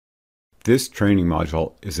This training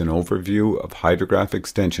module is an overview of hydrograph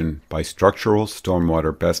extension by Structural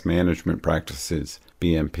Stormwater Best Management Practices,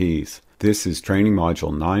 BMPs. This is training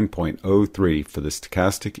module 9.03 for the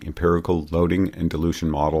Stochastic Empirical Loading and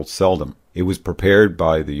Dilution Model, SELDM. It was prepared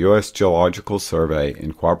by the U.S. Geological Survey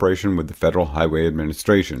in cooperation with the Federal Highway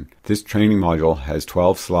Administration. This training module has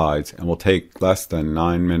 12 slides and will take less than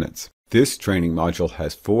 9 minutes. This training module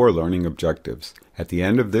has 4 learning objectives. At the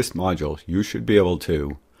end of this module, you should be able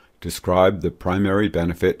to describe the primary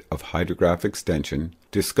benefit of hydrograph extension,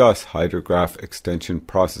 discuss hydrograph extension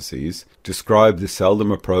processes, describe the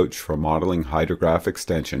SELDM approach for modeling hydrograph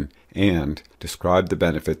extension, and describe the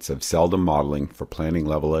benefits of SELDM modeling for planning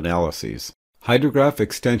level analyses. Hydrograph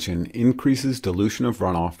extension increases dilution of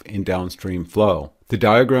runoff in downstream flow. The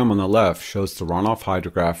diagram on the left shows the runoff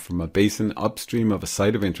hydrograph from a basin upstream of a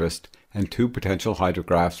site of interest and 2 potential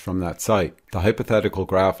hydrographs from that site. The hypothetical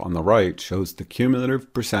graph on the right shows the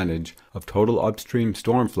cumulative percentage of total upstream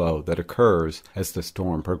storm flow that occurs as the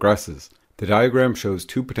storm progresses. The diagram shows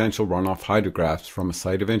 2 potential runoff hydrographs from a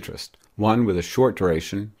site of interest, one with a short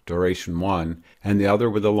duration, duration 1, and the other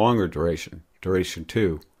with a longer duration, duration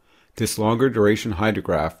 2. This longer duration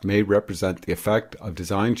hydrograph may represent the effect of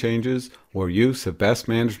design changes or use of best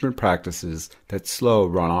management practices that slow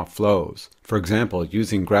runoff flows. For example,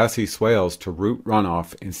 using grassy swales to route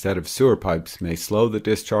runoff instead of sewer pipes may slow the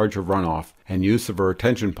discharge of runoff, and use of a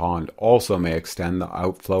retention pond also may extend the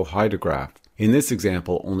outflow hydrograph. In this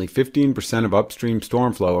example, only 15% of upstream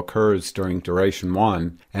storm flow occurs during duration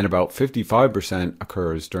 1, and about 55%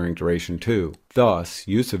 occurs during duration 2. Thus,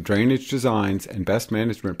 use of drainage designs and best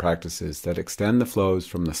management practices that extend the flows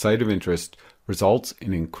from the site of interest results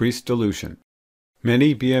in increased dilution.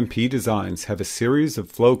 Many BMP designs have a series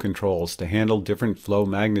of flow controls to handle different flow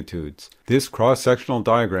magnitudes. This cross-sectional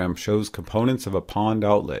diagram shows components of a pond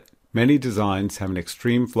outlet. Many designs have an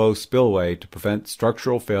extreme flow spillway to prevent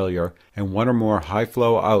structural failure and 1 or more high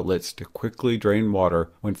flow outlets to quickly drain water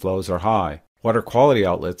when flows are high. Water quality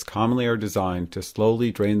outlets commonly are designed to slowly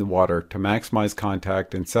drain the water to maximize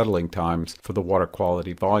contact and settling times for the water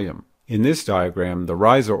quality volume. In this diagram, the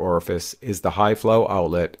riser orifice is the high flow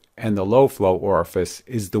outlet and the low flow orifice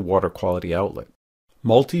is the water quality outlet.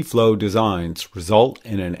 Multi-flow designs result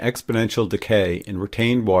in an exponential decay in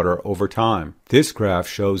retained water over time. This graph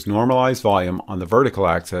shows normalized volume on the vertical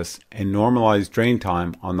axis and normalized drain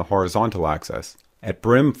time on the horizontal axis. At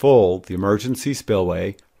brim full, the emergency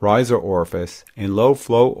spillway, riser orifice, and low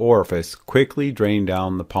flow orifice quickly drain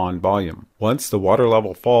down the pond volume. Once the water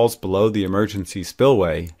level falls below the emergency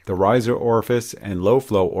spillway, the riser orifice and low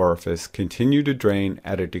flow orifice continue to drain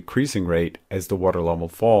at a decreasing rate as the water level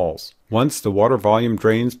falls. Once the water volume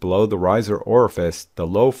drains below the riser orifice, the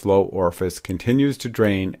low flow orifice continues to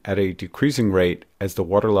drain at a decreasing rate as the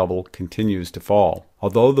water level continues to fall.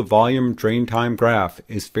 Although the volume drain time graph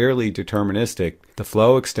is fairly deterministic, the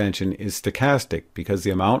flow extension is stochastic because the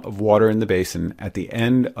amount of water in the basin at the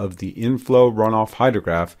end of the inflow runoff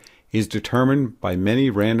hydrograph is determined by many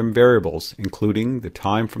random variables, including the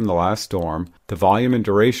time from the last storm, the volume and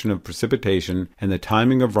duration of precipitation, and the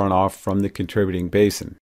timing of runoff from the contributing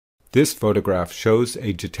basin. This photograph shows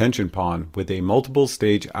a detention pond with a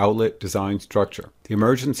multiple-stage outlet design structure. The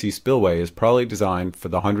emergency spillway is probably designed for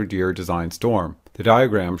the 100-year design storm. The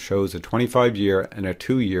diagram shows a 25-year and a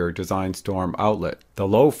 2-year design storm outlet. The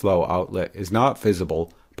low-flow outlet is not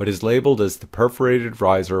visible, but is labeled as the perforated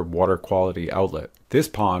riser water quality outlet. This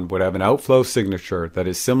pond would have an outflow signature that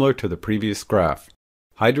is similar to the previous graph.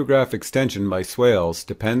 Hydrograph extension by swales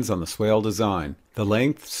depends on the swale design. The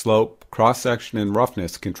length, slope, cross-section, and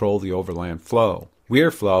roughness control the overland flow.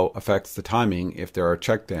 Weir flow affects the timing if there are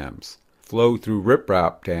check dams. Flow through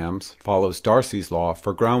riprap dams follows Darcy's law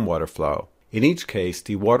for groundwater flow. In each case,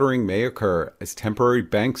 dewatering may occur as temporary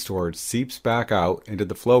bank storage seeps back out into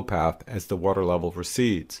the flow path as the water level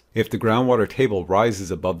recedes. If the groundwater table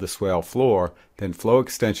rises above the swale floor, then flow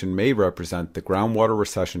extension may represent the groundwater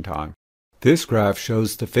recession time. This graph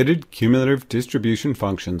shows the fitted cumulative distribution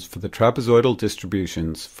functions for the trapezoidal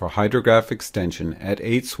distributions for hydrograph extension at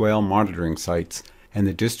 8 swale monitoring sites and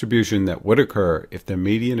the distribution that would occur if the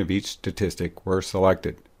median of each statistic were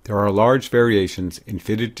selected. There are large variations in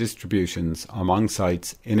fitted distributions among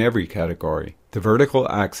sites in every category. The vertical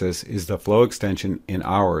axis is the flow extension in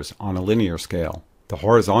hours on a linear scale. The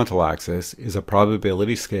horizontal axis is a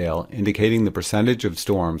probability scale indicating the percentage of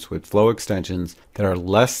storms with flow extensions that are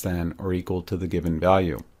less than or equal to the given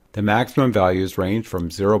value. The maximum values range from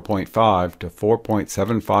 0.5 to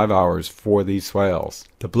 4.75 hours for these swales.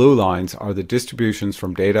 The blue lines are the distributions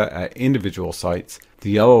from data at individual sites.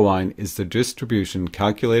 The yellow line is the distribution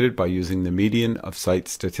calculated by using the median of site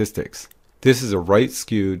statistics. This is a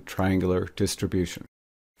right-skewed triangular distribution.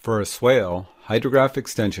 For a swale, hydrograph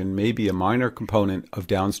extension may be a minor component of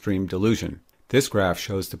downstream dilution. This graph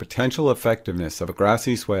shows the potential effectiveness of a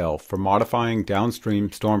grassy swale for modifying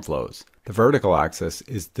downstream storm flows. The vertical axis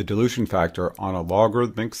is the dilution factor on a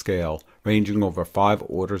logarithmic scale ranging over 5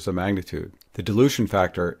 orders of magnitude. The dilution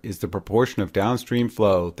factor is the proportion of downstream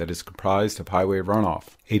flow that is comprised of highway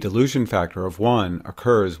runoff. A dilution factor of 1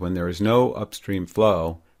 occurs when there is no upstream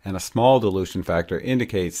flow, and a small dilution factor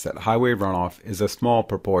indicates that highway runoff is a small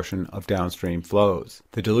proportion of downstream flows.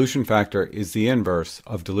 The dilution factor is the inverse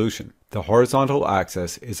of dilution. The horizontal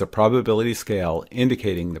axis is a probability scale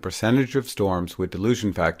indicating the percentage of storms with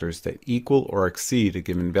dilution factors that equal or exceed a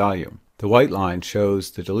given value. The white line shows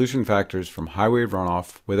the dilution factors from highway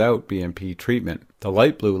runoff without BMP treatment. The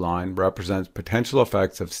light blue line represents potential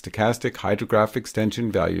effects of stochastic hydrograph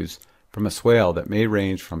extension values from a swale that may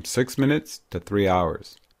range from 6 minutes to 3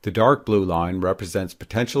 hours. The dark blue line represents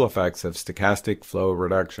potential effects of stochastic flow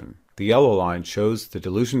reduction. The yellow line shows the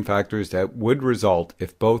dilution factors that would result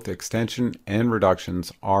if both extension and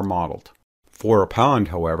reductions are modeled. For a pond,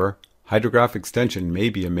 however, hydrograph extension may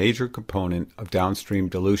be a major component of downstream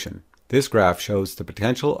dilution. This graph shows the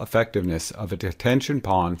potential effectiveness of a detention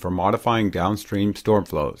pond for modifying downstream storm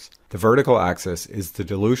flows. The vertical axis is the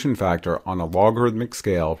dilution factor on a logarithmic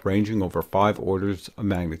scale ranging over 5 orders of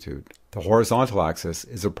magnitude. The horizontal axis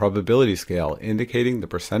is a probability scale indicating the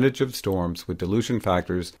percentage of storms with dilution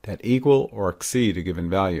factors that equal or exceed a given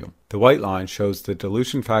value. The white line shows the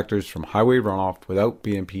dilution factors from highway runoff without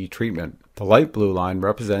BMP treatment. The light blue line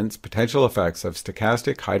represents potential effects of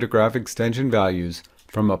stochastic hydrograph extension values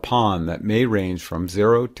from a pond that may range from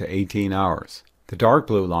 0 to 18 hours. The dark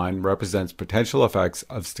blue line represents potential effects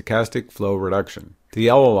of stochastic flow reduction. The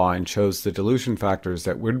yellow line shows the dilution factors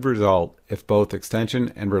that would result if both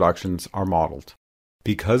extension and reductions are modeled.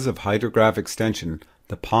 Because of hydrograph extension,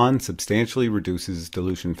 the pond substantially reduces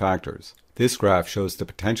dilution factors. This graph shows the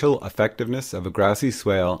potential effectiveness of a grassy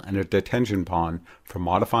swale and a detention pond for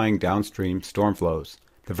modifying downstream storm flows.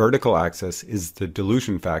 The vertical axis is the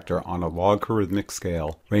dilution factor on a logarithmic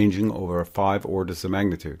scale ranging over 5 orders of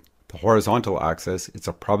magnitude. The horizontal axis is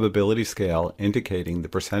a probability scale indicating the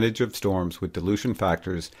percentage of storms with dilution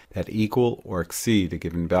factors that equal or exceed a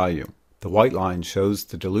given value. The white line shows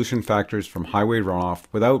the dilution factors from highway runoff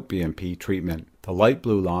without BMP treatment. The light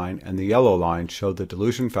blue line and the yellow line show the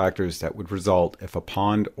dilution factors that would result if a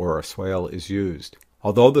pond or a swale is used.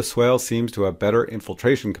 Although the swale seems to have better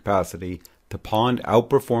infiltration capacity, the pond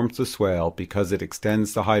outperforms the swale because it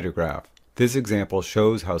extends the hydrograph. This example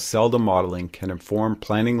shows how SELDM modeling can inform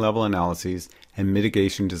planning level analyses and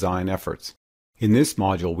mitigation design efforts. In this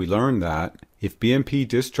module, we learned that if BMP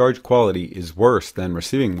discharge quality is worse than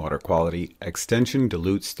receiving water quality, extension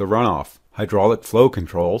dilutes the runoff. Hydraulic flow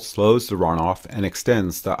control slows the runoff and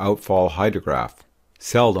extends the outfall hydrograph.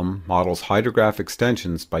 SELDM models hydrograph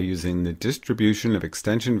extensions by using the distribution of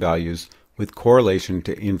extension values with correlation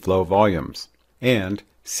to inflow volumes. And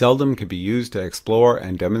SELDM can be used to explore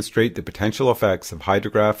and demonstrate the potential effects of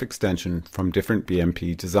hydrograph extension from different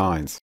BMP designs.